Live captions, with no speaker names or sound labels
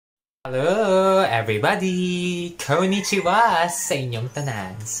Hello, everybody! Konnichiwa sa inyong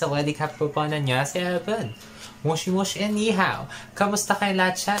tanan. Sawadee-ka po po annyeonghaseyo. Moshi Moshi and Ni Hao. Kamusta kayo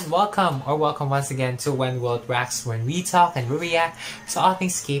lahat dyan? Welcome once again to When World Racks, when we talk and we react to all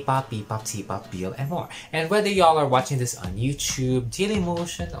things K-pop, P-pop, T-pop, BL, and more. And whether y'all are watching this on YouTube,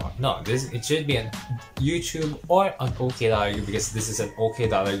 Dailymotion, or no, it should be on YouTube or on OKW because this is an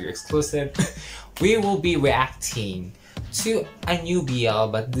OKW exclusive. We will be reacting to a new BL,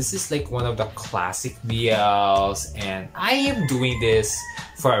 but this is like one of the classic BLs, and I am doing this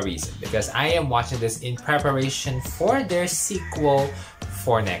for a reason because I am watching this in preparation for their sequel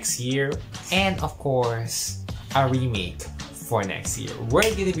for next year, and of course a remake for next year. We're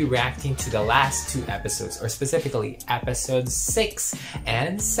going to be reacting to the last two episodes, or specifically episodes 6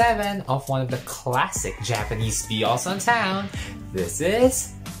 and 7 of one of the classic Japanese BLs on town. This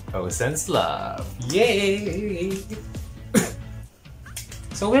is Ossan's Love. Yay!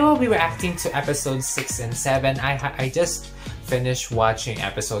 So we will be reacting to episodes 6 and 7. I just finished watching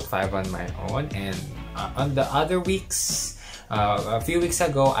episode 5 on my own, and on the other weeks, a few weeks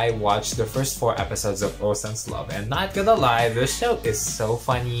ago, I watched the first 4 episodes of Ossan's Love, and not gonna lie, the show is so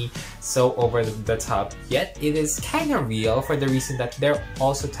funny, so over the top, yet it is kind of real for the reason that they're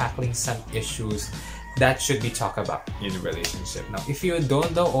also tackling some issues that should be talked about in a relationship. Now, if you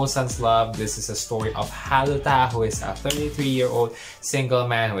don't know Ossan's Love, this is a story of Haruta, who is a 33-year-old single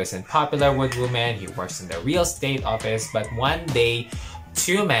man who is in popular with women. He works in the real estate office, but one day,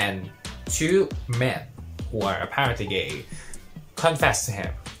 two men who are apparently gay confess to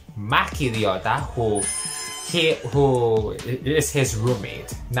him. Maki Ryota, who is his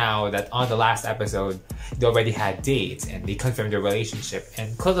roommate. Now that on the last episode, they already had dates and they confirmed their relationship.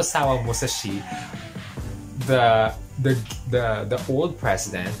 And Kurosawa Musashi, the old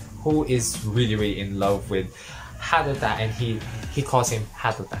president, who is really in love with Haruta, and he calls him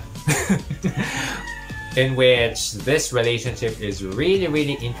Haruta. In which this relationship is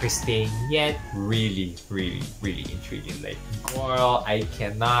really interesting, yet really intriguing. Like, girl, I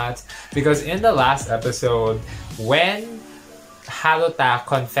cannot, because in the last episode, when Haruta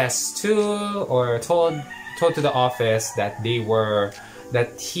confessed to, or told to the office that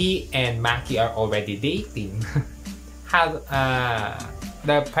he and Maki are already dating,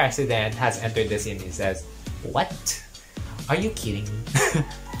 the president has entered the scene. He says, "What? Are you kidding me?"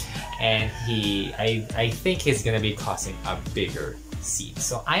 And I think he's gonna be causing a bigger scene.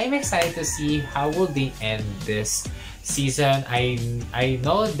 So I am excited to see how will they end this season. I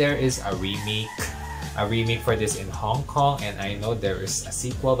know there is a remake for this in Hong Kong, and I know there is a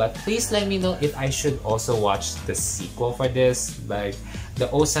sequel, but please let me know if I should also watch the sequel for this, like the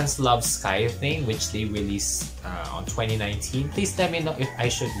Ossan's Love Sky thing, which they released on 2019. Please let me know if I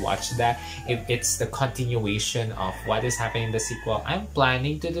should watch that, if it's the continuation of what is happening in the sequel. I'm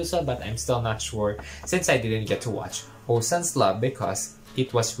planning to do so, but I'm still not sure since I didn't get to watch Ossan's Love because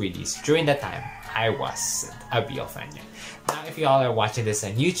it was released during the time I was a BL fan yet. Now, if y'all are watching this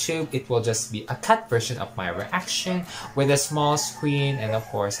on YouTube, it will just be a cut version of my reaction with a small screen and of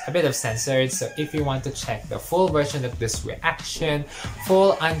course a bit of censored. So if you want to check the full version of this reaction,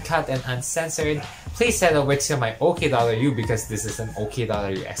 full uncut and uncensored, please head over to my OKW because this is an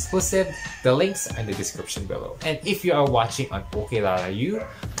OKW exclusive. The links are in the description below. And if you are watching on OKW,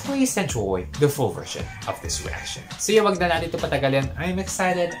 please enjoy the full version of this reaction. So yeah, wag na natin ito patagalin. I'm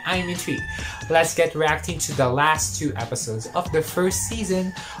excited, I'm intrigued. Let's get reacting to the last 2 episodes of the first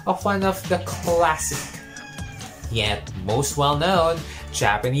season of one of the classic, yet most well-known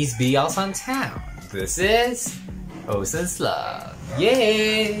Japanese BLs on town. This is Ossan's Love.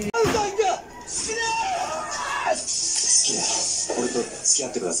 Yay! 俺と付き合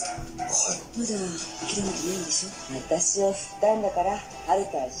ってください。はい。まだ諦めてないんでしょ。私を振ったんだから、ハル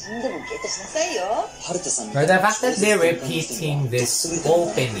タは死んでもゲットしなさいよ。ハルタさん。But the fact that they're repeating this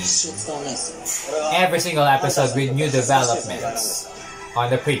opening every single episode with new developments on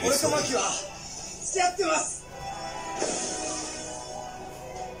the previous one.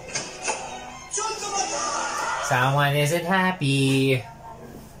 Someone isn't happy.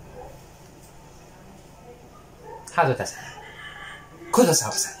 Haruta-san.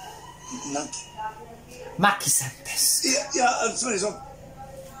 Kurosawa-san. Maki-san desu. いや、つまり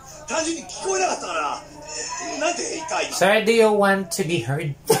単純に聞こえなかったから、なんて言った？ Sir, do you want to be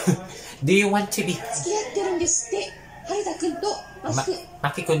heard? Do you want to be heard? 付き合ってるんですって。ハルタ君とマ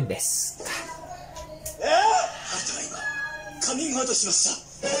キ君。Maki-kun desu. ハルタが今カミングアウトしまし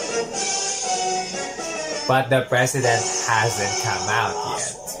た。But the president hasn't come out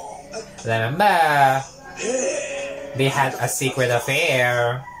yet. Remember, they had a secret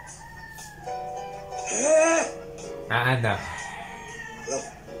affair. No.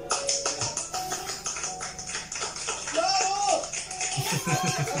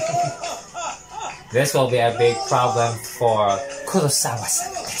 This will be a big problem for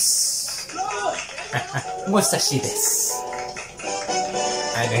Kurosawa-san です。Musashi です。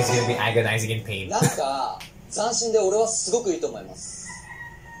I know he's gonna be agonizing in pain. なんか斬新で俺はすごくいいと思います。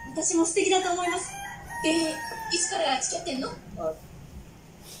私も素敵だと思います。いつから付き合ってんの？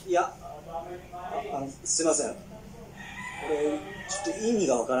いや、すいません。これちょっと意味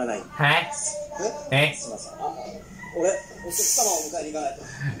がわからない。はい。すいません。俺お客様を迎えに行かないと。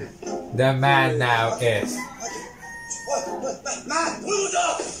The man now is.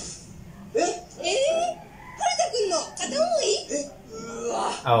 春田君の片思い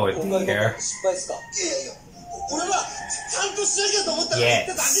？Oh dear. 失敗ですか？いやいや、俺はちゃんとしなきゃと思ったら言っ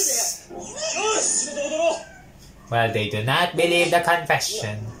ただけで。よし、仕事戻ろう。Well, they do not believe the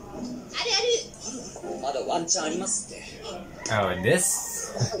confession. まだワンチャンありますって。Oh,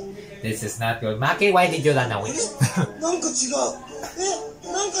 this is not good. Maki, why did you run away? なんか違う。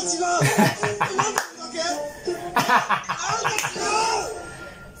なんか違う。なんか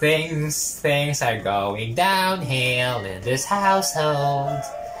Things are going downhill in this household.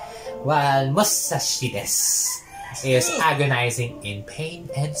 While Musashi is agonizing in pain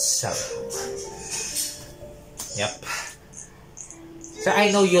and sorrow. Yep. So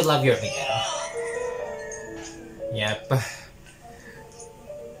I know you love your man. Yep.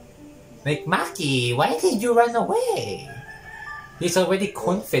 Like, Maki, why did you run away? He's already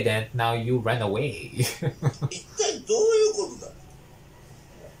confident, now you run away. 一体どういうことだ？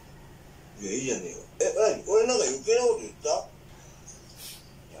いや、いいじゃねえよ。何？俺なんか余計なこと言った？い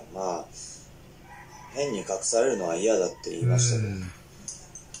や、まあ、変に隠されるのは嫌だって言いましたけど。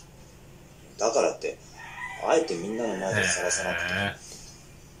だからって、あえてみんなの前でさらさなくて。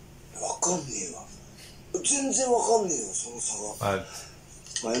わかんねえわ。全然わかんねえよ、その差が。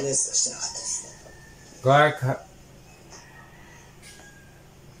マヨネーズがしてなかったですね。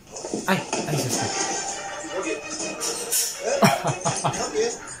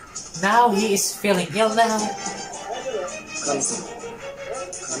Now he is feeling ill now. 神様、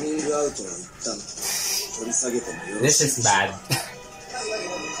カミングアウトの一旦取り下げてもよろしい This is bad.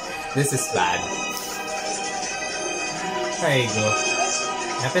 This is bad. There you go.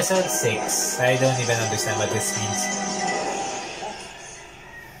 Episode 6. I don't even understand what this means.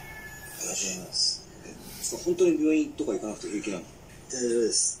 本当に病院とか行かなくて平気なの？大丈夫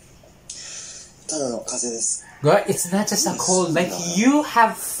です。ただの風邪です。God, it's not just a cold, like you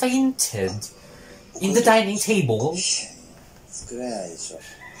have fainted in the dining table. 作れないでしょ。は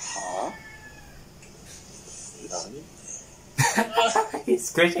ぁ？何？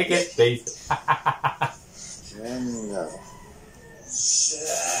 He's scratching his face. 何だろう。しゃ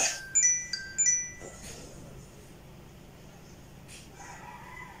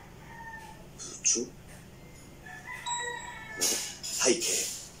部長？背景。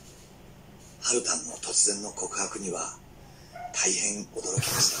ハルタンの突然の告白には大変驚きま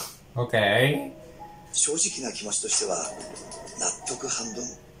した。Okay. 正直な気持ちとしては納得半分、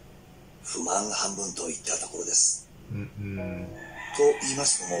不満半分といったところです。と言いま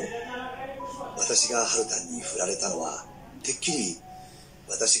すのも、私がハルタンに振られたのはてっきり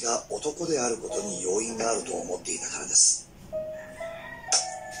私が男であることに要因があると思っていたからです。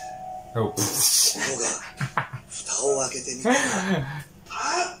ところが蓋を開けてみたら、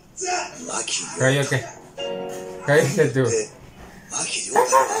マキ亮太。Are you okay? What are you gonna do? マキ亮太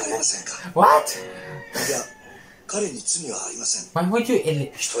ではありませんか。 What? いや、彼に罪はありません。 Why would you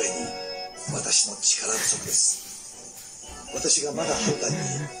ひとえに私の力不足です。私がまだハルタンに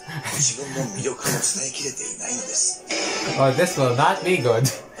自分の魅力を伝えきれていないのです。Oh, this will not be good.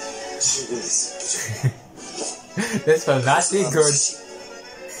 十分です、部長。 This will not be good.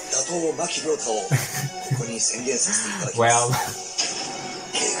 打倒マキ亮太をここに宣言させていただきます。 Well,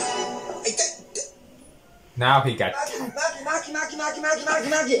 now he got.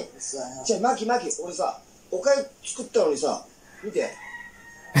 マキ、俺さ、おかゆ作ったのにさ、見て。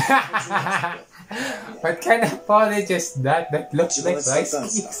What kind of porridge is that? That looks like rice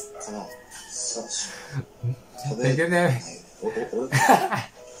cakes. They're gonna.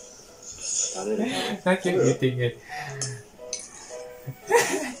 Not you eating it.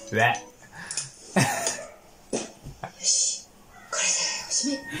 That. よし、これでおし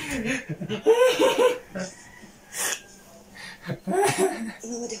まい。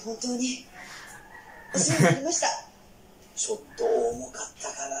今まで本当にお世話になりました。ちょっと重かっ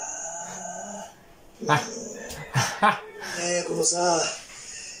たかな。ねえ、このさ、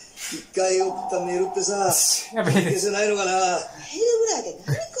一回送ったメールってさ、消せないのかな。メールぐらいで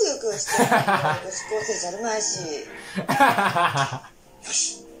何くよくよしてるの？私高生じゃあるまいし。よ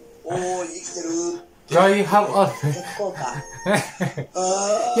し、おー、生きてる Girl, you have already こうか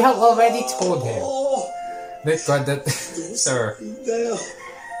you have already told him. That God, that sir. だよ。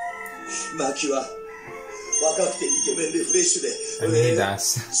マキは若くてイケメンでフレッシュで、 I mean, he does.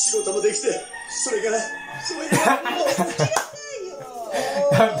 仕事もできて、それがもう好きだよ。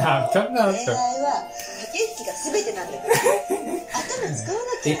 Calm down. 恋愛は駆け引きが全てなんだから頭使わな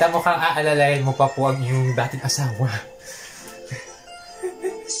きゃ Tita, mukhang aalalayan mo pa po ang iyong dating asawa.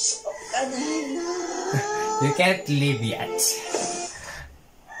 しょうがないな You can't leave yet.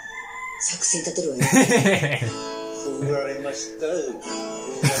 作戦立てるわよ振られました振られま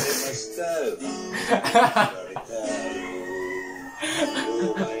した振られたお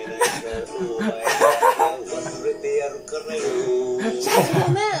前なんか忘れてやるからよごめんちょっとや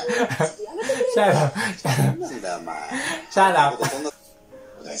めてくれ Shut up. なんだまあ Shut up.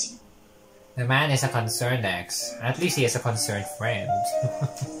 お大事に The man is a concerned ex. At least he is a concerned friend.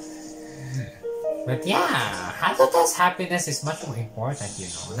 But yeah, Haruto's happiness is much more important, you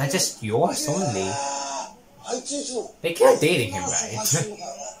know. Not just yours only. あいついつも Like, you're dating him, right?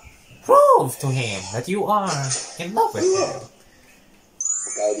 Prove to him that you are in love with him. お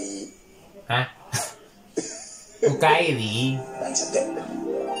かえり Huh? Ukairi? なんちゃっては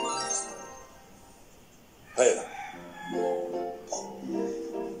い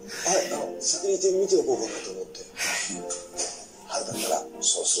な先にいて見ておこうかなと思って春だったら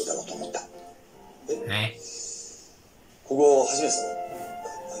そうするだろうと思った Hey. ここ初めてだ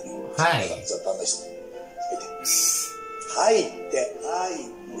ろはいざっと案内して入って入って入っ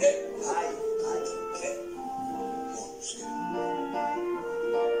て入ってもうすげえ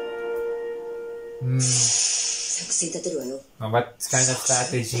作戦立てるわよ What kind of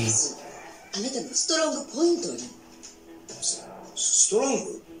strategy? あなたのストロングポイントよストロン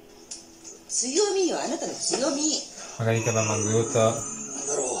グ強みよあなたの強み Magaling ka ba magluto? なん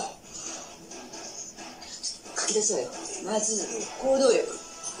だろう書き出そうよまず行動力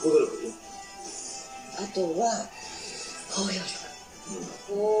行動力あとは包容力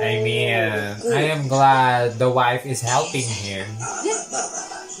I mean, I am glad the wife is helping him.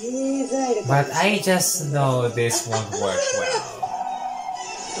 経済力 But I just know this won't work well.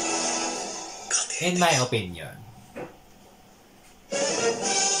 In my opinion.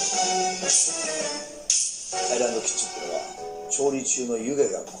 アイランドキッチンっていうのは調理中の湯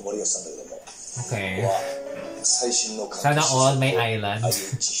気がこもりがちなんだけども Okay. 最新の Sana all may island.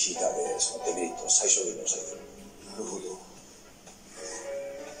 IH ヒーターでそのデメリットを最小限に抑えてるなるほど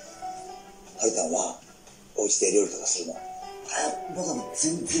ハルタンはお家で料理とかするの僕はもう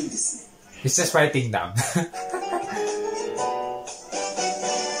全然ですね He's just writing down.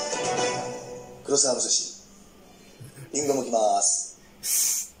 黒沢武蔵リンゴもきます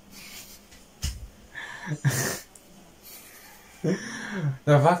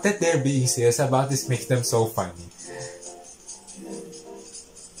The fact that they're being serious about this makes them so funny.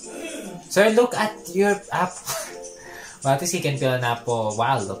 Sir, look at your apple. Well, at least he can peel an apple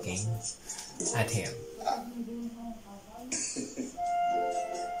while looking at him.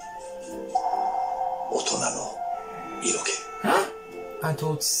 大人の色気 Huh?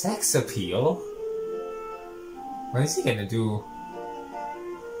 Adult sex appeal? What is he gonna do?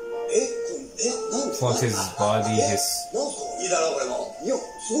 なんですか Wants his body, his... なんすかいいだろこれもいやす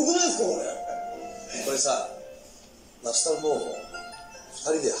ごくないですかこれこれさマスターも2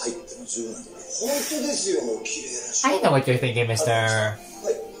人で入っても十分なんだよね本当ですよ綺麗だし I know what you're thinking, mister. はい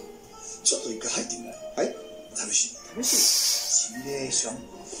ちょっと一回入ってみないはい試しシミュレーション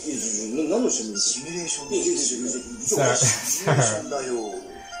何のシミュレーションシミュレーションシミュレーションだよ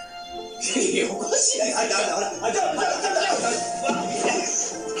いやおかしいなほら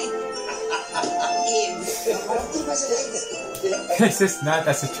This is not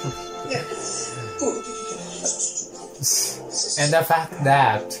a situation. And the fact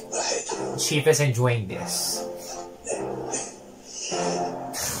that Chief is enjoying this.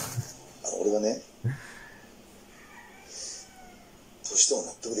 俺はねどうしても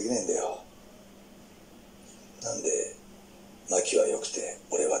納得できないんだよなんでマキは良くて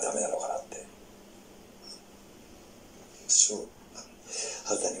俺はダメなのかなって私も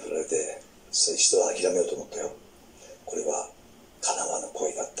ハルタに振られて一度は諦めようと思ったよこれは叶わぬ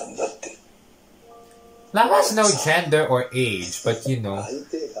恋だったんだって Love has no gender or age, but you know, 相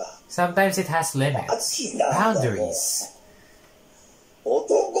手が sometimes it has limits, boundaries.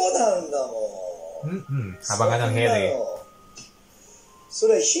 男なんだもん Haba nga ng hair eh. そ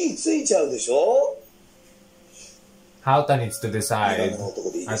れ火ついちゃうでしょ Hauta needs to decide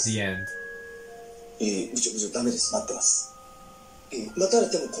at the end. 部長ダメです待ってます待たれ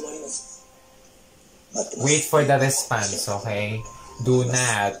ても困ります待ってます Wait for the response, okay? Do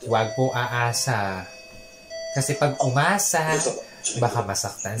not, wag po aasa. Kasi pag umasa, baka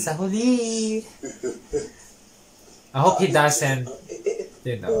masaktan sa huli. I hope he doesn't,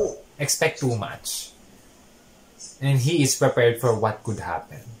 expect too much. And he is prepared for what could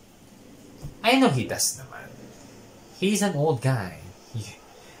happen. I know he does naman. He's an old guy.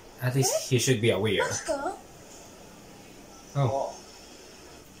 At least he should be aware. Oh.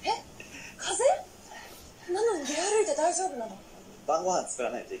 風邪なのに出歩いて大丈夫なの？晩ご飯作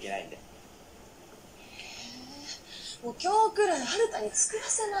らないといけないんで。もう今日くらい春田に作ら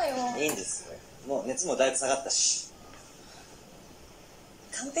せないよ。いいんですよ。もう熱もだいぶ下がったし。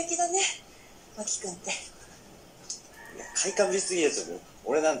完璧だね、マキ君って。いや、買いかぶりすぎですよ。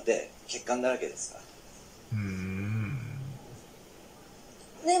俺なんて血管だらけですから。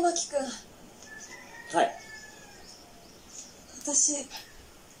ねえ、マキ君。はい。私、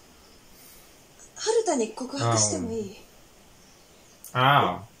春田に告白してもいい？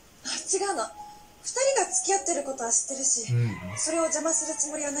あ、違うの。二人が付き合ってることは知ってるし、それを邪魔するつ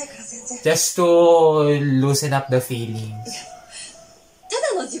もりはないから全然。Just to loosen up the feelings. た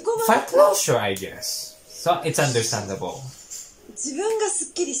だの自己満。For closure, I guess. So it's understandable. 自分がス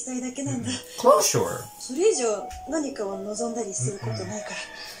ッキリしたいだけなんだ。Closure. それ以上何かを望んだりすることないから。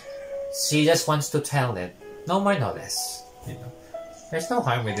She just wants to tell it. No more, no less. You know, there's no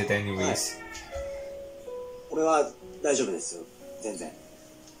harm with it anyways. 俺は大丈夫ですよ。全然。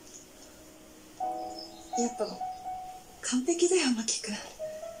やっぱ完璧だよ、マキ君。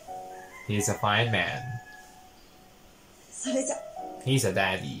He's a fine man. それじゃ。He's a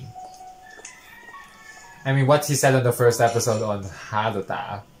daddy. I mean, what he said on the first episode on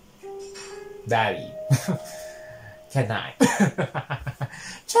Haruta. Daddy. Can I?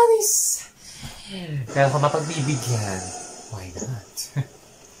 Charis! Kaya kung mapagbibigyan, why not?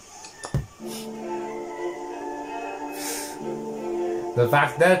 The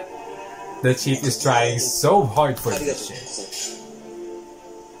fact that the chief is trying so hard for this shit.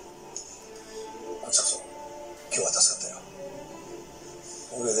 今日は助かったよ。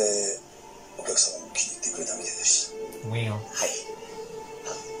おかげでお客様も気に入ってくれたみたいですし。Well. はい。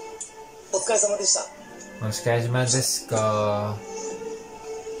お疲れ様でした。お疲れ様ですか。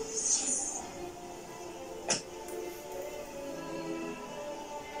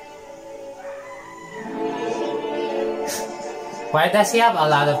Why does he have a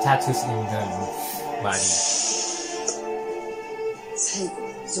lot of tattoos in the body? 最後の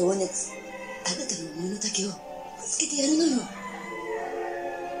情熱、あなたの胸の丈をぶつけてやるのよ。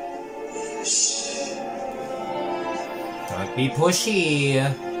よし。Don't be pushy.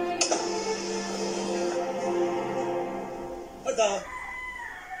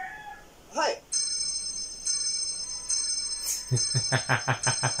 はい。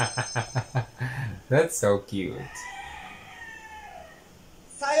That's so cute.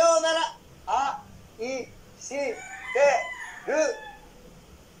 さようなら、愛してる。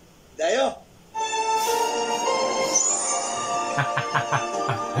だよ。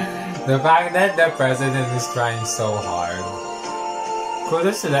The fact that the president is trying so hard.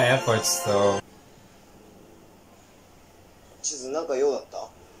 Kudos to the efforts though. 地図なんか用だった？だ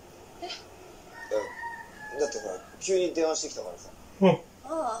ってほら急に電話してきたからさ。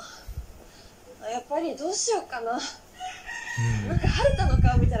ああ、やっぱりどうしようかな。なんか春田の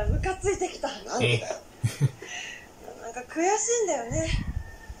顔見たらムカついてきた。なんでだよ。なんか悔しいんだよね。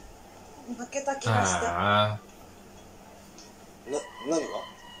負けた気がして。何が？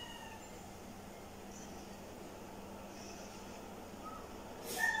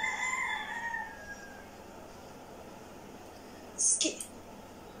好き。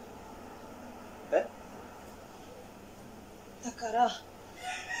え？だから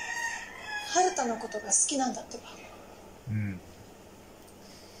春田のことが好きなんだってば。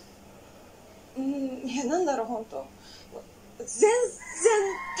いや、なんだろう、本当全然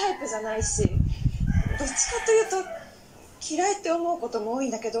タイプじゃないし、どっちかというと嫌いって思うことも多い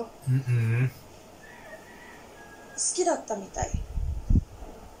んだけど、好きだったみたい。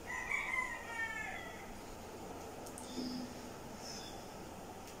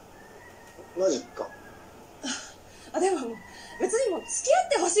マジか。でも別にもう付き合っ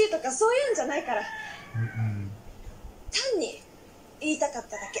てほしいとかそういうんじゃないから、単に言いたかっ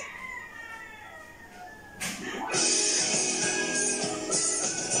ただけ。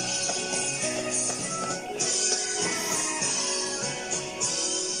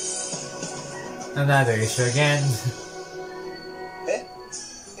Another issue again. え？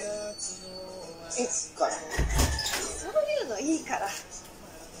いつから？そういうのいいから。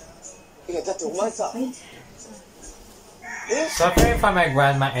いやだってお前さ。Suffering from my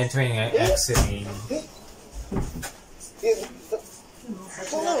grandma entering and exiting.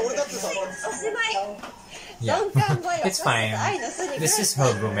 そんなの俺だってさ。おしまい。 Yeah, 鈍感声は it's fine. 愛の巣に This is her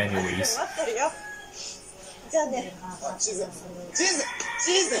room anyways. 待ってるよ。じゃあね。チーズ。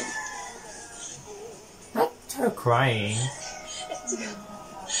Not her crying. 違う。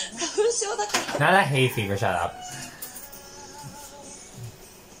花粉症だから。 Not a hay fever, shut up.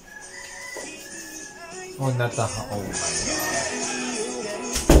 Oh, not the. Oh my god.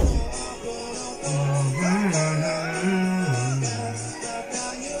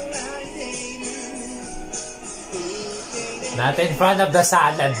 Not in front of the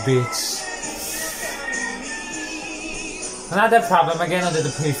salad, bitch. Another problem again under the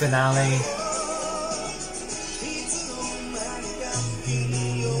pre-finale.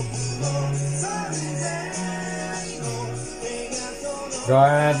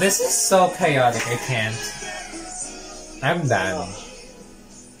 God, this is so chaotic, I can't. I'm done.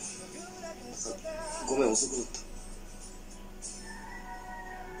 ごめん、遅くなった。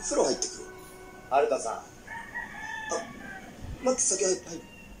風呂入ってくる。有田さん。待って、先入って。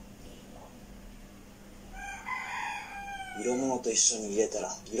色物と一緒に入れた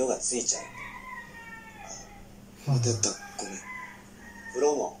ら色がついちゃう。またやった。ごめん。風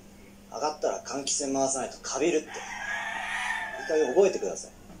呂も上がったら換気扇回さないとカビるって。いい加減覚えてくださ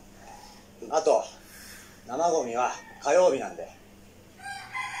い。あと生ゴミは火曜日なんで。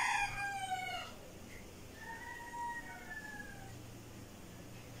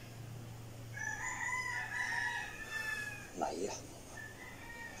まあいいや。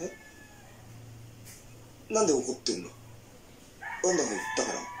なんで怒ってんの？なんだか言った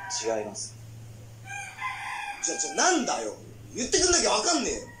から。違います。じゃあなんだよ。言ってくんなきゃわかんね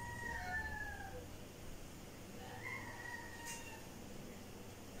えよ。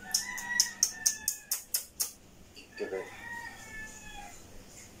結局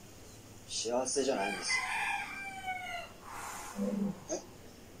幸せじゃないんですよ。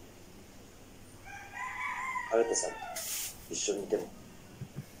有田さんと一緒にいても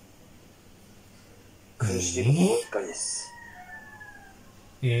苦しいことばっかりです。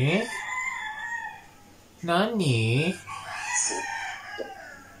何？ずっ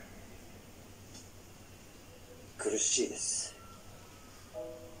と苦しいです。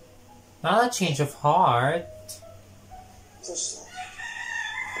 Not a change of heart. どうし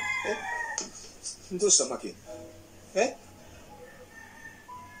た？どうしたマキ？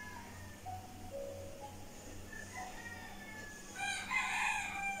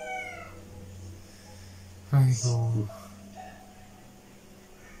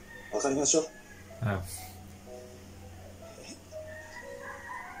わかりましょう。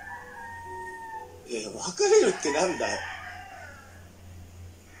いやいや、別れるってなんだよ。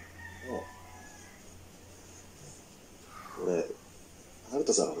俺、春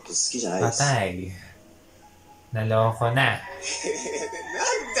田さんのこと好きじゃないです。Patay. Naloko na. なん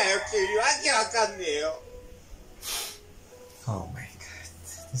だよ、急にわけわかんねえよ。Oh my god.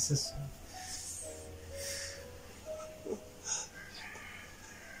 This is...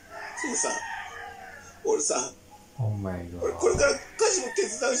 そうさ、俺さ、 Oh my 俺 god. これから家事も手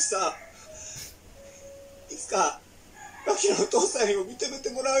伝うしさ、いつかマキのお父さんにも認めて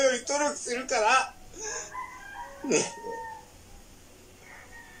もらうように努力するからね。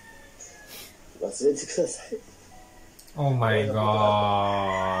忘れてください。 Oh my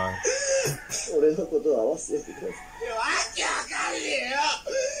god. 俺のことは忘れてください。わけわかんねえよ。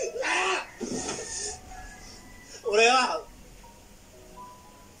俺は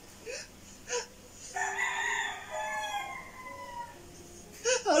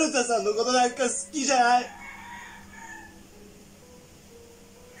春田さんのことなんか好きじゃない。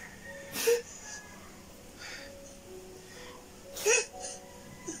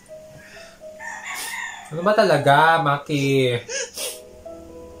Ano ba talaga, Maki?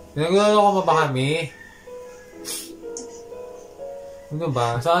 Pinagluloko mo ba kami? Ano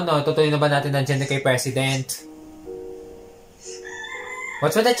ba? So ano, tutuloy na ba natin nandiyan na kay President?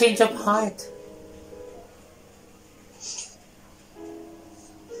 What's with the change of heart?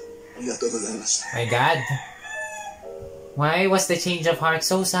 ありがとうございました。 My God. Why was the change of heart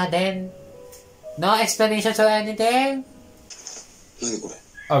so sudden? No explanations or anything? 何これ？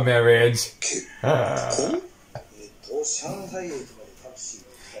 A marriage. 結婚？上海駅までタクシーで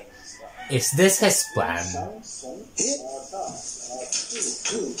行きたいんですが。 Is this his plan? あ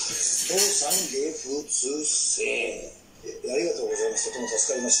りがとうございます。とても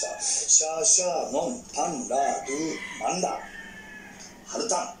助かりました。シャーシャーノンパンラードゥマンダハル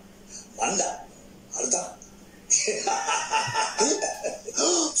タンマンダハルタン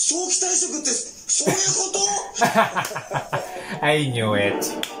早期退職ってそういうこと？ I knew it.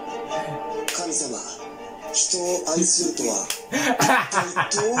 神様、一人を愛するとは一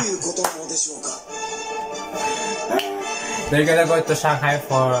体どういうことなのでしょうか。 They're gonna go to Shanghai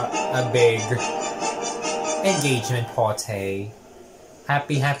for a big engagement party.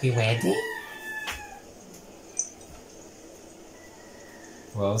 Happy wedding?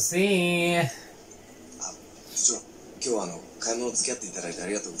 We'll see. 部長、今日は買い物付き合っていただいてあ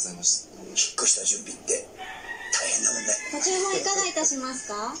りがとうございました。引っ越した準備って大変なもんね。ご注文いかがいたします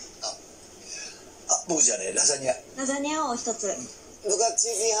か？僕じゃね、ラザニア。ラザニアを一つ。僕はチ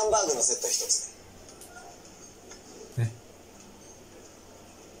ーズインハンバーグのセット一つ。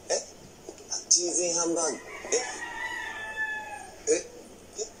チーズインハンバーグ。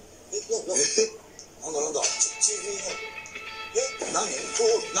なんだチーズインハンバ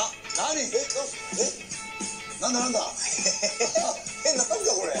ーグ。何なんだなんだ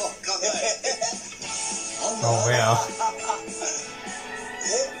これ。わかんない。Oh well.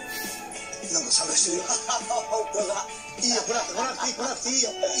 なんか探してるよ。本当だ。いいよ、来なくていいよ。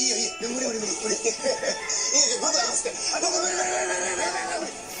無理。いいよ、僕はですね。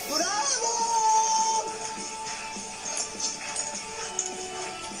ブラ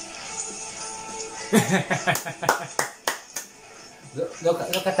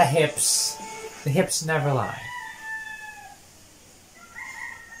look at the hips. The hips never lie.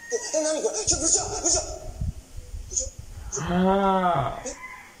 何これ。部長。Ah.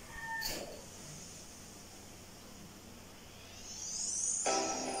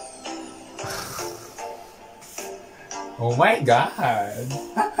 Oh my god.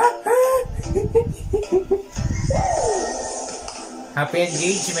 Happy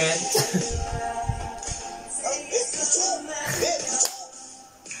engagement.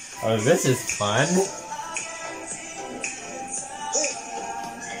 Oh, this is fun.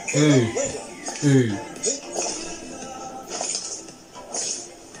 Ooh.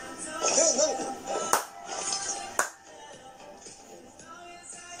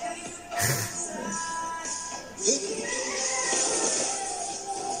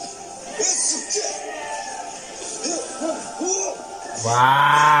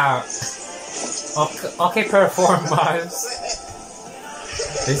 Wow. Okay, performance.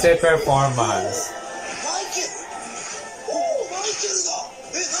 They say performance.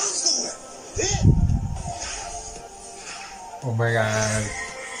 Oh my god.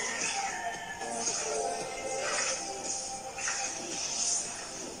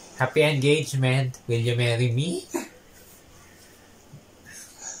 Happy engagement. Will you marry me?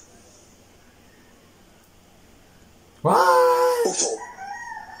 What? 僕と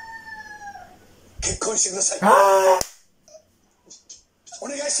結婚してください。お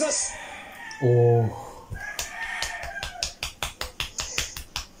願いします。Oh.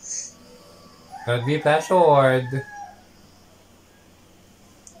 Don't be pressured.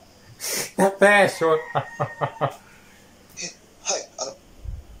 Pressured. はい、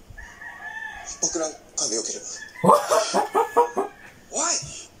僕なんかでよければ。おい、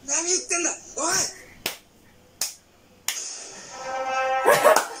何言ってんだ、おい。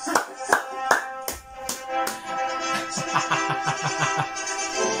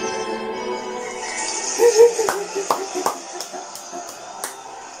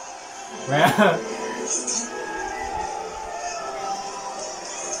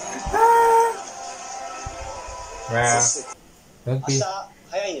Well, don't 明 be. 日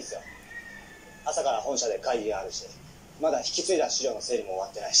早いんですよ。朝から本社で会議があるし、まだ引き継いだ資料の整理も終わ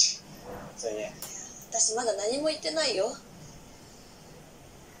ってないし。それにね、私まだ何も言ってないよ。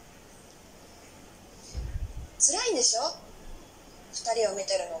辛いんでしょ？二人を見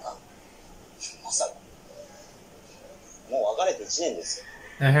てるのが。まさかもう別れて1年ですよ。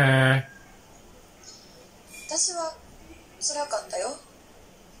私は辛かったよ。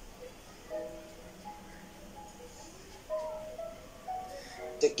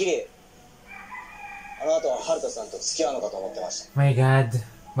てっきりあの後は春田さんと付き合うのかと思ってました。 My God.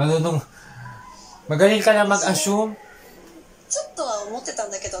 Magaling ka na mag-assume. ちょっとは思ってた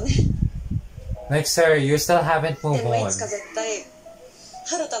んだけどね。 Like, sir, you still haven't で moved もい on. つか絶対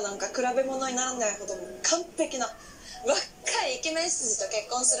春田なんか比べ物にならないほど完璧な若いイケメン筋と結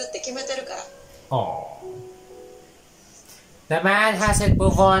婚するって決めてるから。 Oh. The man hasn't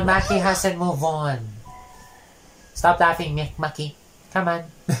moved on. Maki hasn't moved on. Stop laughing, Maki. Come on.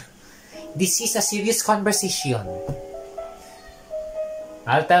 This is a serious conversation.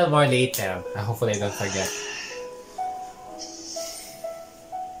 I'll tell more later. Hopefully I don't forget.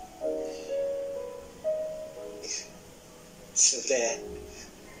 で、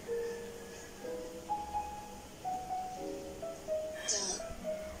じゃ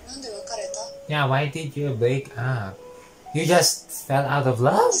あなんで別れた？ Yeah, why did you break up? You just fell out of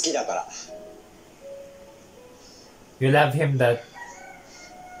love? 好きだから。You love him that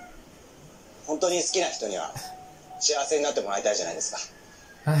本当に好きな人には幸せになってもらいたいじゃないですか。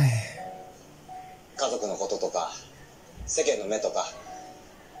家族のこととか世間の目とか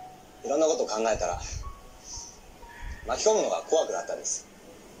いろんなことを考えたら巻き込むのが怖くなったんです。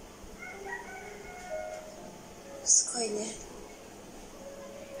すごいね。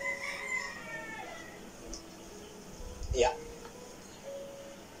いや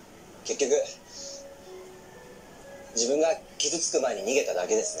結局自分が傷つく前に逃げただ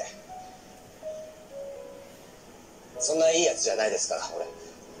けですね。そんないいやつじゃないですから俺。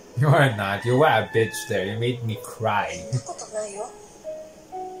You are not. You were a bitch there. You made me cry. そんなことないよ。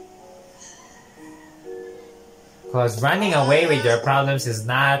Because running away with your problems is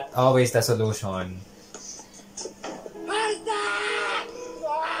not always the solution.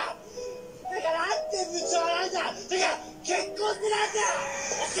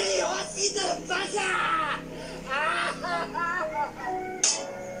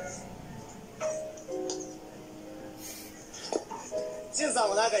 ジュンさん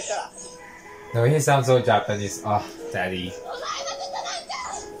も何か言ったら No, he sounds so Japanese. Oh, daddy. お前のことなんか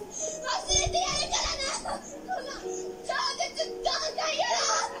忘れてやるからな。この超絶どんな野郎。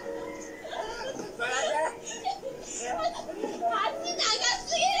足長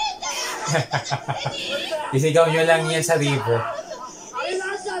すぎるんだよ。 Isigaw nyo lang yan sa river. あれ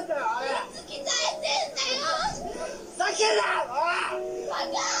何したんだよあれ。突き返せんだよ。ふざけんなバ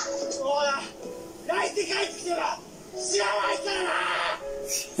カ。ほら泣いて帰ってきても知らないからな。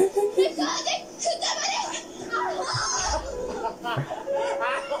向こうでくたばれ。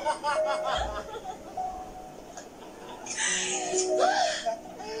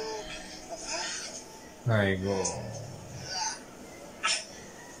I go.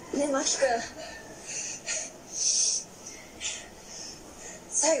 ねえマキ君、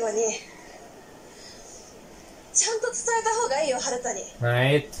最後にちゃんと伝えた方がいいよ、ハルタに。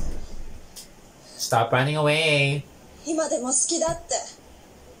 Right? Stop running away. 今でも好きだって。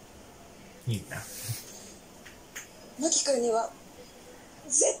いいな。マキ君には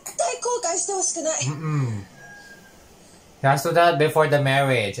絶対後悔してほしくない。He has to that before the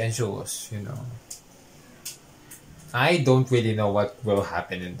marriage and shows, you know. I don't really know what will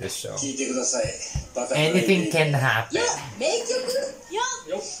happen in this show. 聞いてください。バタフライ Anything can happen. 名曲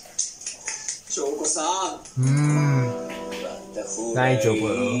よ。翔子さん。大丈夫。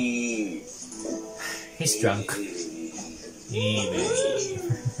He's drunk. いいね。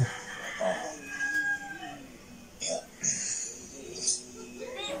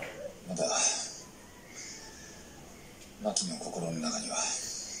まだマキの心の中には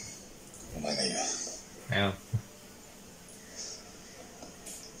お前がいる。Yeah.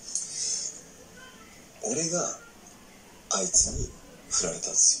 俺があいつに振られたん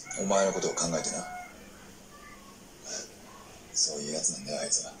ですよ。お前のことを考えてな。そういうやつなんだよあい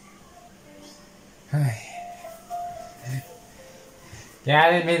つは。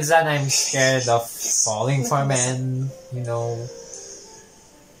Yeah, it means that I'm scared of falling for men, you know.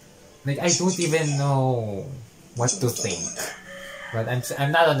 Like, I don't even know what to think. But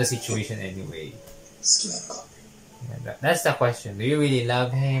I'm not on the situation anyway. 好きなのか。 Yeah, that's the question. Do you really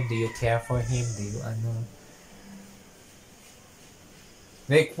love him? Do you care for him? Do you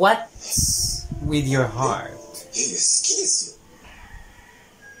like, what's with your heart? いやいや好きです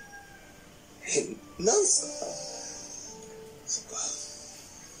よ。なんすか。そっか。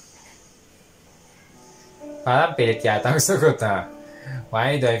 Parang pilit yata ang sagot ha.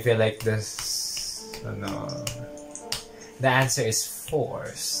 Why do I feel like this? No. The answer is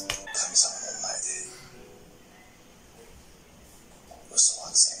forced. 神様の前で嘘は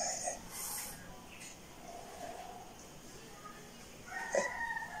つけないね。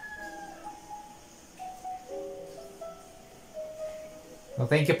Well,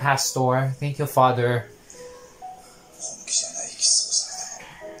 thank you, Pastor. Thank you, Father. 本気じゃないキスをされ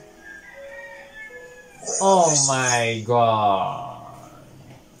ても。 Oh my god.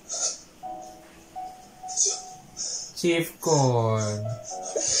 Chief Kun.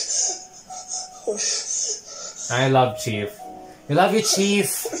 I love Chief. We love you, Chief.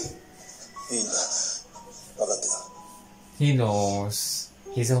 いいんだ。分かってた。 He knows.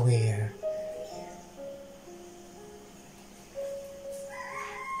 He's aware.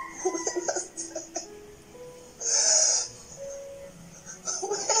 ごめんなさい。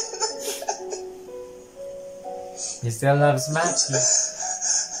 He still loves Matthew.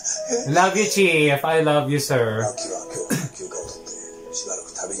 Love you, Chief. I love you, sir. マキは今日休暇を取ってしばら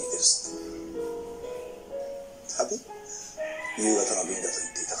く旅に出るそうだ。旅？夕方の便だと言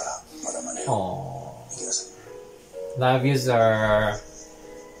っていたからまだ間に合う。 Aww. 行きなさい。 Love you, sir. い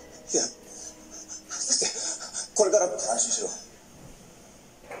や、だってここれから安心しろ。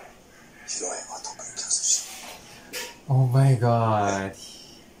披露宴はとっくにキャンセルした。Oh my god. 何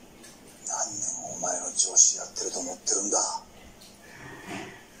年もお前の上司やってると思ってるんだ。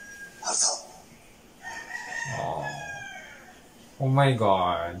ハルさん。Oh my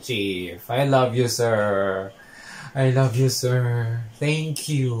god, Chief. I love you, sir. I love you, sir. Thank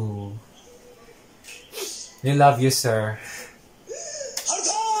you. We love you, sir.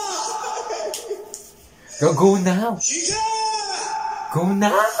 Go now. Go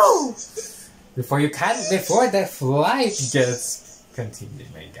now. Before the flight gets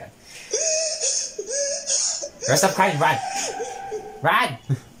continued, my god. Stop crying, run. Run.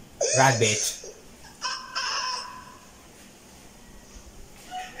 Run, bitch.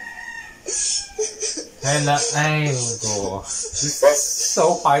 I will go. This is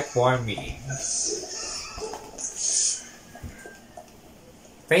so heartwarming.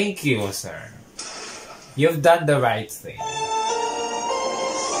 Thank you, sir. You've done the right thing.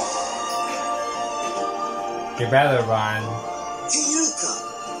 You better run. っていうか、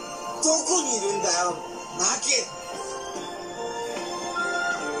どこにいるんだよ、マキ。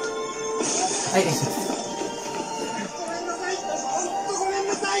はい。ごめんなさい。本当ごめん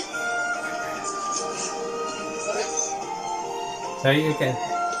なさい。So you can...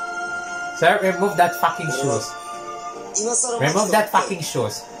 Sir, remove that fucking shoes. Remove that fucking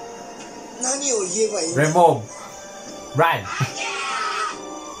shoes. 何を言えばいいんだ。 Remove. Run.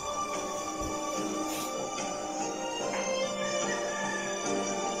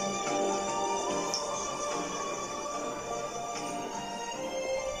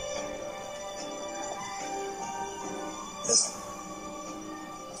 皆さん、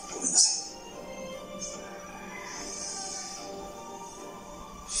ごめんなさい。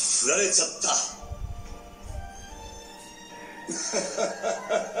振られちゃった。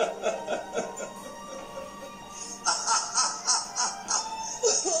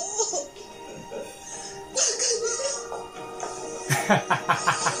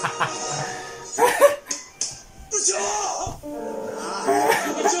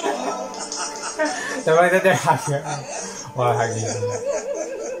Somebody that they're hugging. While hugging.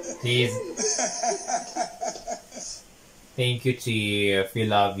 Please. Thank you, Chief. We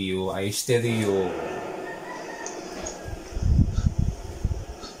love you. I still you.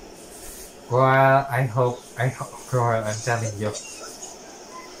 Well, I hope, girl, I'm telling you.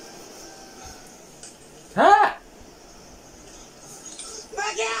 Ah!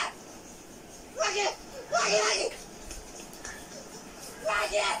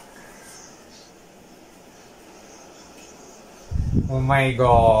 Oh my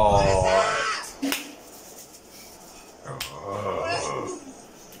god.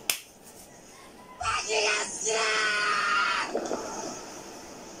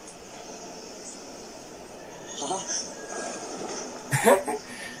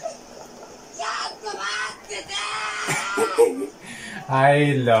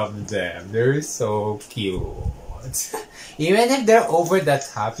 I love them. They're so cute. Even if they're over the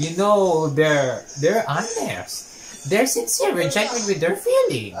top, you know, they're honest. They're sincere and genuine with their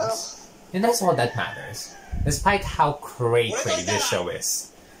feelings. And that's all that matters. Despite how cray-cray this show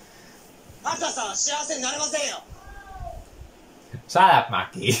is. Shut up,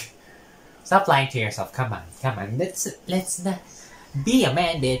 Maki. Stop lying to yourself. Come on. Let's not be a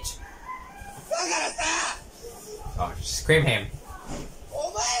man, bitch. Oh, scream him.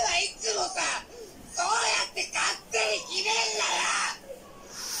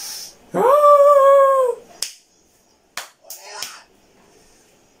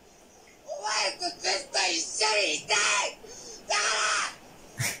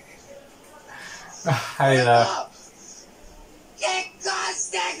 I love.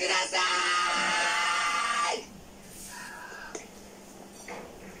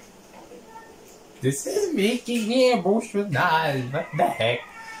 This is making me emotional. What the heck?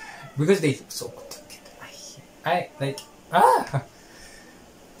 Because they look so good together.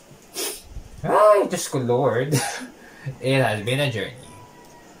 Just good lord. It has been a journey.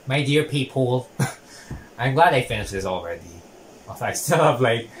 My dear people, I'm glad I finished this already. Also, I still have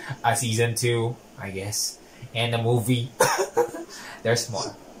like a season 2, I guess, and a movie. There's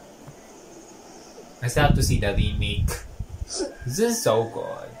more. I still have to see the remake. This is so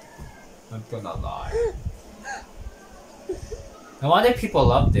good. Not gonna lie. I wonder if people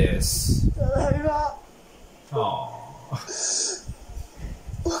love this. Aww.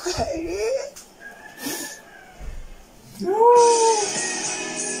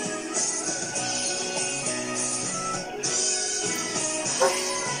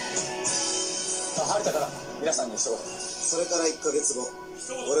 春田から皆さんに一言。それから1ヶ月後、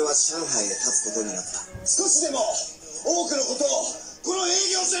俺は上海へ立つことになった。少しでも多くのことをこの営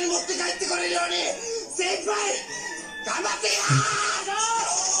業所に持って帰ってこれるように精一杯頑張ってきます。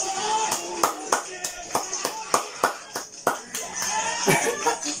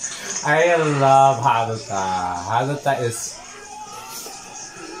I love Haruta. Haruta is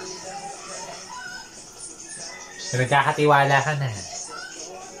nagkakatiwala ka na.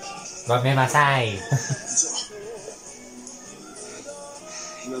 Huwag may masay.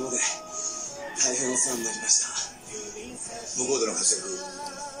 今まで大変お世話になりました。向こうでの活躍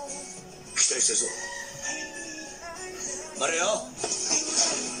期待してるぞ。頑張れよ。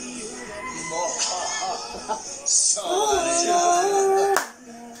もうしょうがねえじゃん。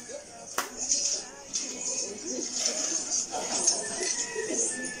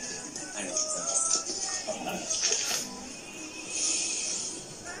ありがとうございます。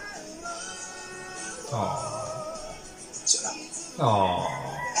じゃあな。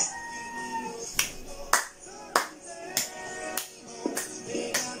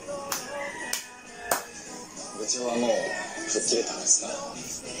部長はもう吹っ切れたんですか？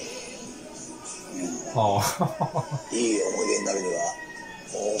いい思い出になるには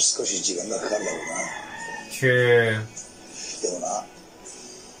もう少し時間がかかるだろうな。でもな、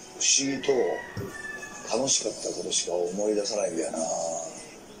不思議と楽しかったことしか思い出さないんだよな。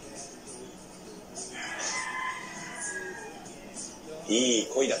いい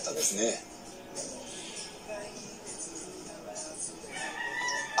恋だったんですね。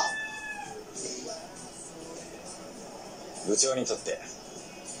部長にとって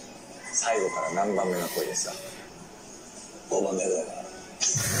最後から何番目の恋ですか？5番目ぐらいかな。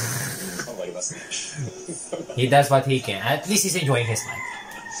頑張りますね。He does what he can. At least he's enjoying his life.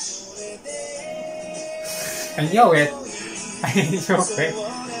 I know it. I know it.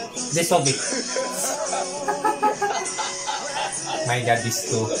 This will be. My God, these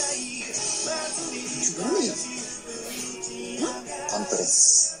two. パントで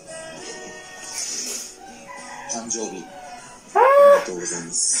す。誕生日。ありがとうござい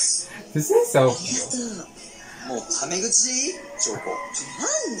ます。This is so cute. もうタメ口でいい？チョコ。な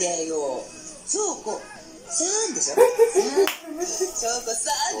んでよ。チョコ。さんでしょ。チョコさ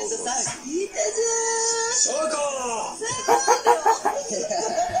んでしょ。さん。言ったじチョコ。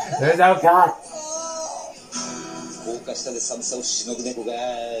This is so cute. 高架下で寒さをしのぐ猫が教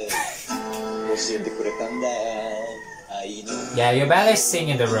えてくれたんだ。愛の。Yeah, you better sing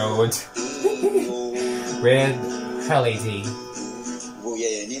in the road with her lady. いや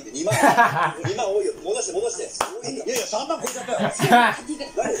いや、2万多いよ。戻して。いやいや、3万超えちゃったよ。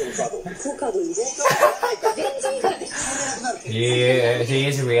何そのカード。クオカード入れ。全然いいからね。Yeah, she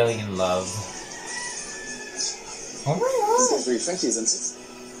is really in love. Oh my god.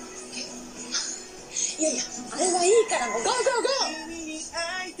 いやいや、あれはいいからもうゴーゴーゴー。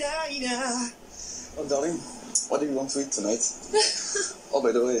Oh, darling, what do you want to eat tonight? Oh,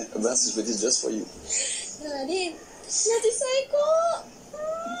 by the way, a message with this just for you. なに、シナジ最高。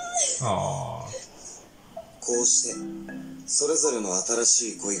こうしてそれぞれの新し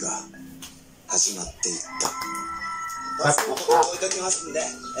い恋が始まっていった。バスのこと置いときますんで、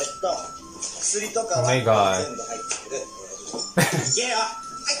薬とかは全部入ってる。いけよ。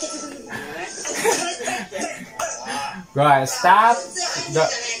Guys, stop. いっ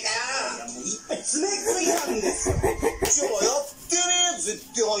ぱい詰めすぎなんですよ。今日はやってねえ、絶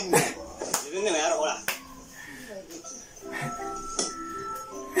対入んないから。自分でもやろう、ほら。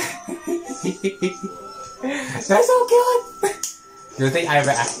That's so cute. Do you think I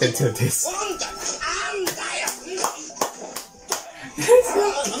reacted to this?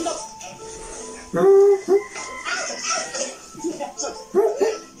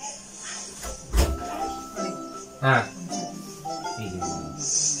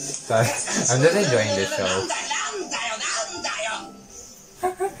 Sorry, I'm just enjoying this show.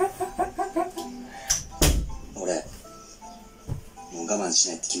 俺、もう我慢し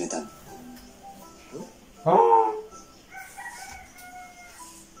ないって決めたの。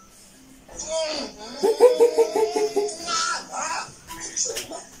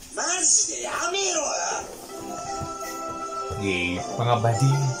マジでやめろよ。Mga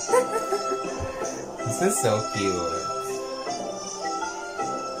bading. This is so cute.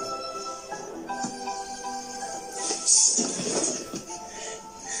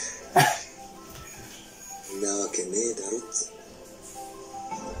 なわけねえだろっつ。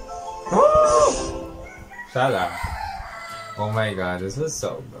Shut up. Oh my god, this was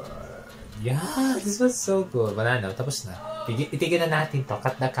so good. Yeah, this was so good. Wala na, tapos na. Itigil na natin to.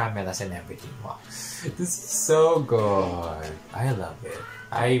 Cut the cameras and everything. Wow. This is so good. I love it.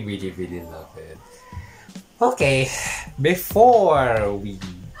 I really, really love it. Okay, before we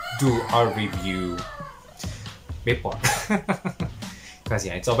do our review, before. Because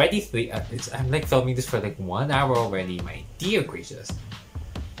yeah, it's already I'm like filming this for like 1 hour already, my dear gracious.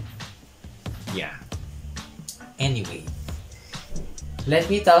 Yeah. Anyway, let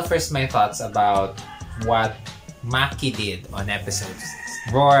me tell first my thoughts about what Maki did on episode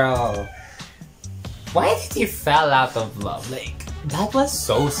 6. Girl, why did he fell out of love? Like, that was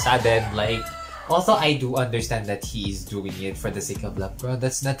so sudden. Like, although I do understand that he is doing it for the sake of love, bro,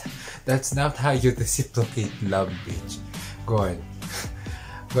 that's not how you reciprocate love, bitch. Girl,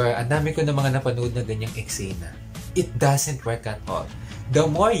 ang dami ko na mga napanood na ganyang eksena. It doesn't work at all. The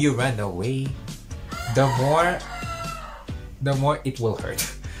more you run away, the more it will hurt.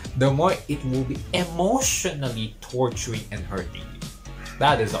 The more it will be emotionally torturing and hurting you.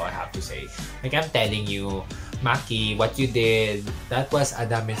 That is all I have to say. Like, I'm telling you, Maki, what you did, that was a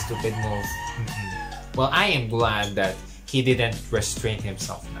damn stupid move. Well, I am glad that he didn't restrain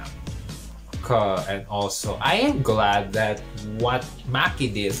himself now. And also, I am glad that what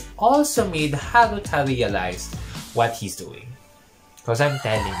Maki did also made Haruta realize what he's doing. Because I'm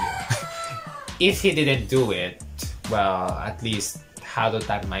telling you, if he didn't do it, well, at least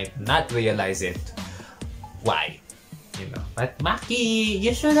Haruta might not realize it. Why? You know, but Maki,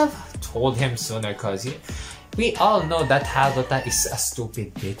 you should have told him sooner, because we all know that Haruta is a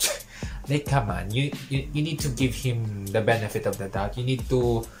stupid bitch. Like, come on, you need to give him the benefit of the doubt. You need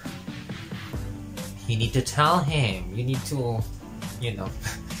to tell him. You need to, you know.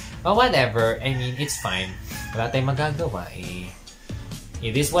 But whatever, I mean, it's fine. Wala tayong magagawa eh.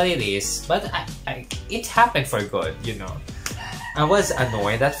 It is what it is. But it happened for good, you know. I was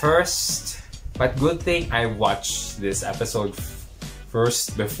annoyed at first, but good thing I watched this episode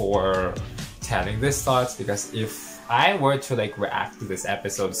first before telling these thoughts, because if I were to like react to this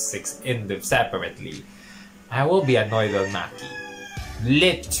episode 6 separately, I will be annoyed on Maki.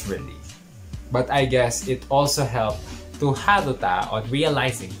 Literally. But I guess it also helped to Haruta on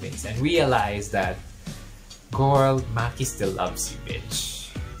realizing things and realize that, girl, Maki still loves you, bitch.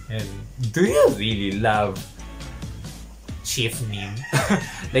 And do you really love Chief Nim?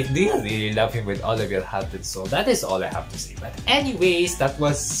 Like, do you really love him with all of your heart and soul? That is all I have to say. But anyways, that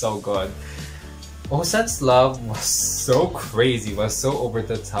was so good. Ossan's love was so crazy, was so over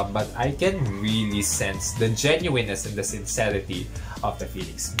the top, but I can really sense the genuineness and the sincerity of the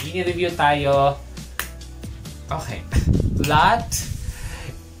feelings. Mini-review tayo. Okay. Plot.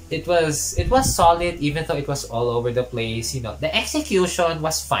 It was solid, even though it was all over the place. You know, the execution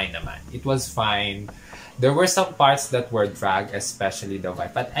was fine naman. It was fine. There were some parts that were dragged, especially the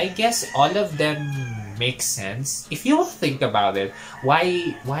wife. But I guess all of them make sense. If you think about it,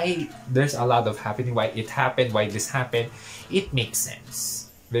 why there's a lot of happening, why it happened, why this happened, it makes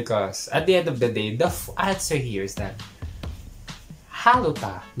sense. Because at the end of the day, the answer here is that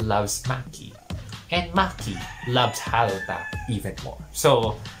Haruta loves Maki. And Maki loves Haruta even more.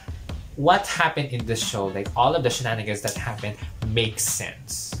 So, what happened in the show, like all of the shenanigans that happened, makes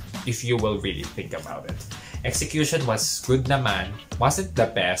sense. If you will really think about it. Execution was good naman. Wasn't the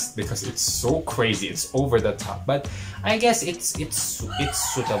best because it's so crazy, it's over the top. But I guess it's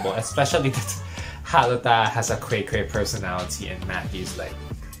suitable, especially that Haruta has a cray-cray personality and Maki's like,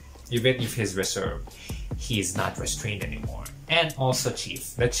 even if he's reserved, he's not restrained anymore. And also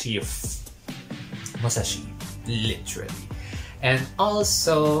Chief. The Chief, Musashi, literally. And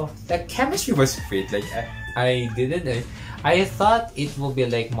also, the chemistry was great. Like, I thought it will be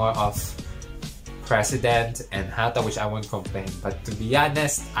like more of President and Hata, which I won't complain. But to be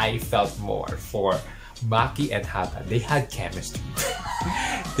honest, I felt more for Maki and Hata. They had chemistry.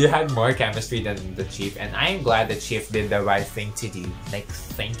 They had more chemistry than the Chief. And I'm glad the Chief did the right thing to do. Like,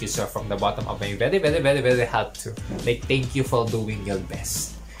 thank you, sir, from the bottom of my very, very, very, very heart to. Like, thank you for doing your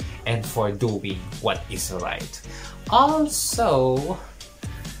best. And for doing what is right. Also,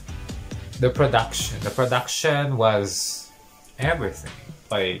 the production was everything.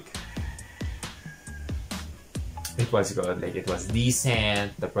 Like, it was good. Like, it was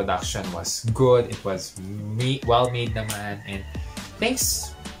decent. The production was good. It was well made naman, and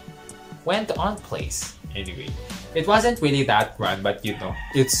things went on place. Anyway, it wasn't really that grand, but you know,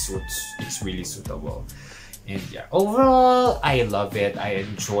 it suits. It's really suitable. And yeah, overall, I love it. I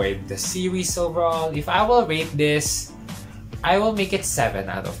enjoyed the series overall. If I will rate this, I will make it 7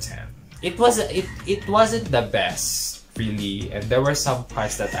 out of 10. It wasn't the best, really, and there were some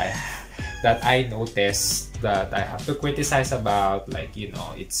parts that I noticed that I have to criticize about. Like, you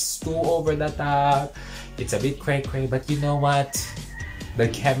know, it's too over the top. It's a bit cray-cray, but you know what? The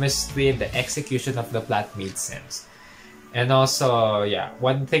chemistry and the execution of the plot made sense. And also, yeah,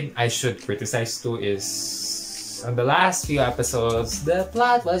 one thing I should criticize too is because on the last few episodes, the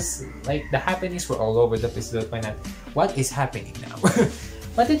plot was like the happenings were all over the place to the point that what is happening now?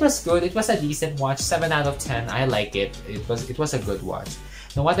 But it was good. It was a decent watch. 7 out of 10. I like it. It was a good watch.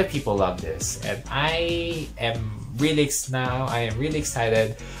 No wonder people love this, and I am really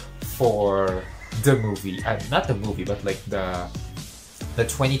excited for the movie. Not the movie, but like the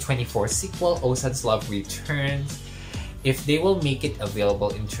 2024 sequel, Ossan's Love Returns. If they will make it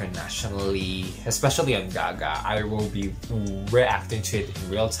available internationally, especially on Gaga, I will be reacting to it in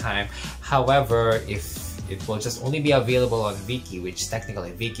real time. However, if it will just only be available on Viki, which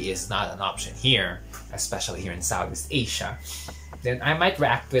technically Viki is not an option here, especially here in Southeast Asia, then I might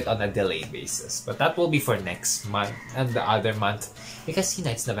react to it on a delayed basis. But that will be for next month and the other month, because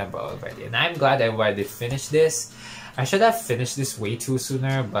it's November already. And I'm glad I already finished this. I should have finished this way too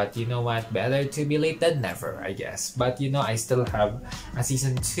sooner, but you know what? Better to be late than never, I guess. But you know, I still have a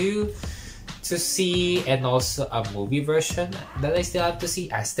season 2 to see, and also a movie version that I still have to see.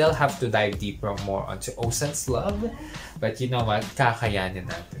 I still have to dive deeper more onto Ossan's Love, but you know what?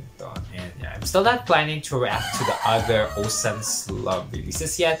 Kakayanin natin to. And yeah, I'm still not planning to react to the other Ossan's Love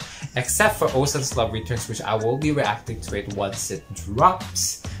releases yet, except for Ossan's Love Returns, which I will be reacting to it once it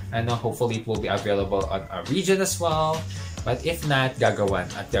drops. I know hopefully it will be available on our region as well. But if not, gagawan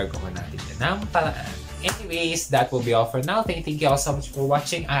natin yan ng paraan. Anyways, that will be all for now. Thank you all so much for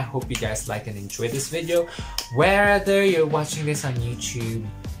watching. I hope you guys like and enjoy this video, whether you're watching this on YouTube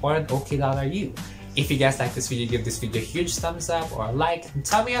or on OKDollarU. If you guys like this video, give this video a huge thumbs up or a like, and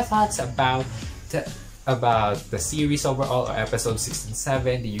tell me your thoughts about the series overall, or episode 6 and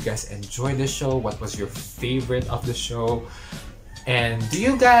 7. Did you guys enjoy the show? What was your favorite of the show? And do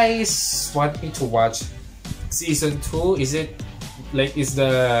you guys want me to watch season 2?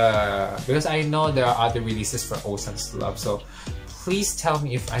 Because I know there are other releases for Ossan's Love, so please tell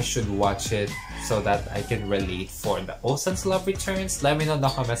me if I should watch it so that I can relate for the Ossan's Love Returns. Let me know in the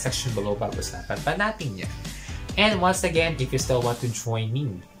comment section below. Pag-usapan pa natin yan. And once again, if you still want to join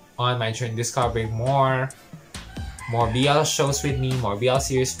me on my journey discovering more BL shows with me, more BL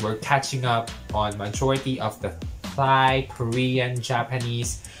series, we're catching up on majority of the Thai, Korean,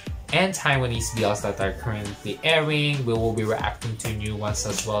 Japanese, and Taiwanese BLs that are currently airing. We will be reacting to new ones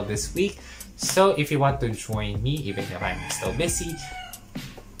as well this week. So if you want to join me, even if I'm still busy,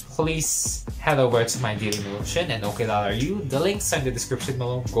 please head over to my Daily Motion and OKDollarU. The links are in the description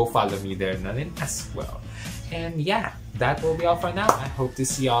below. Go follow me there as well. And yeah, that will be all for now. I hope to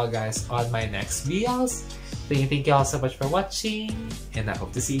see y'all guys on my next BLs. Thank you all so much for watching, and I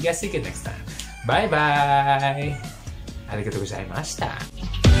hope to see you guys again next time. Bye bye! Arigatou gozaimashita!